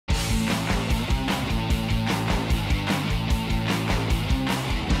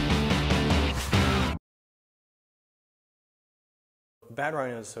Bad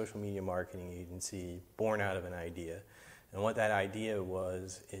Rhino is a social media marketing agency born out of an idea. And what that idea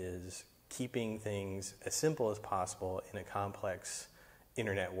was is keeping things as simple as possible in a complex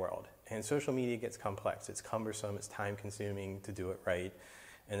internet world. And social media gets complex. It's cumbersome, it's time consuming to do it right.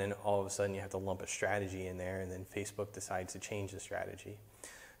 And then all of a sudden you have to lump a strategy in there, and then Facebook decides to change the strategy.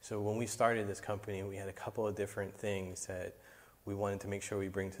 So when we started this company, we had a couple of different things that we wanted to make sure we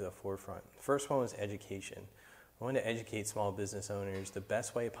bring to the forefront. The first one was education. We wanted to educate small business owners the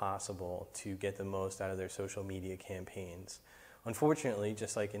best way possible to get the most out of their social media campaigns. Unfortunately,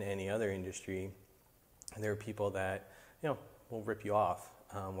 just like in any other industry, there are people that will rip you off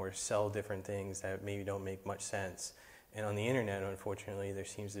or sell different things that maybe don't make much sense. And on the internet, unfortunately, there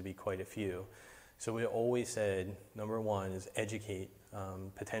seems to be quite a few. So we always said, number one is educate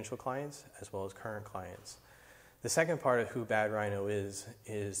potential clients as well as current clients. The second part of who Bad Rhino is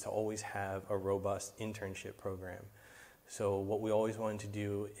to always have a robust internship program. So what we always wanted to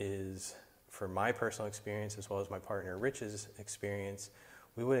do is, for my personal experience as well as my partner Rich's experience,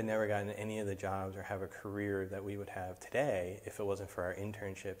 we would have never gotten any of the jobs or have a career that we would have today if it wasn't for our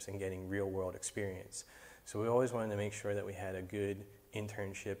internships and getting real world experience. So we always wanted to make sure that we had a good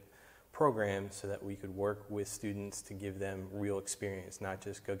internship program so that we could work with students to give them real experience, not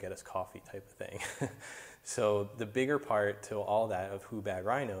just go get us coffee type of thing. So the bigger part to all that of who Bad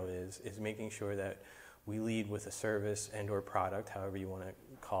Rhino is making sure that we lead with a service and or product, however you want to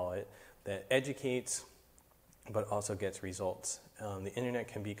call it, that educates but also gets results. The internet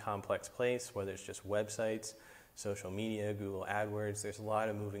can be a complex place, whether it's just websites, social media, Google AdWords, there's a lot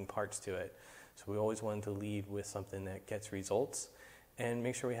of moving parts to it. So we always wanted to lead with something that gets results and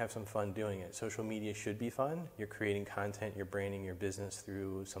make sure we have some fun doing it. Social media should be fun. You're creating content, you're branding your business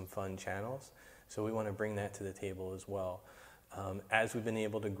through some fun channels. So we want to bring that to the table as well. As we've been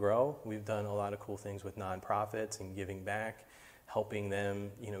able to grow, we've done a lot of cool things with nonprofits and giving back, helping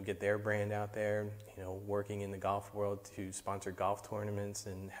them, get their brand out there, working in the golf world to sponsor golf tournaments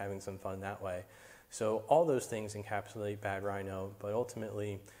and having some fun that way. So all those things encapsulate Bad Rhino, but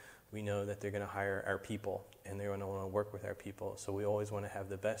ultimately we know that they're going to hire our people and they're going to want to work with our people. So we always want to have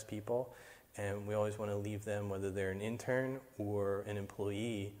the best people, and we always want to leave them, whether they're an intern or an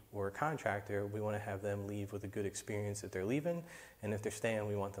employee or a contractor, we want to have them leave with a good experience if they're leaving, and if they're staying,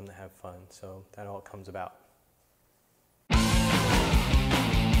 we want them to have fun. So that all comes about.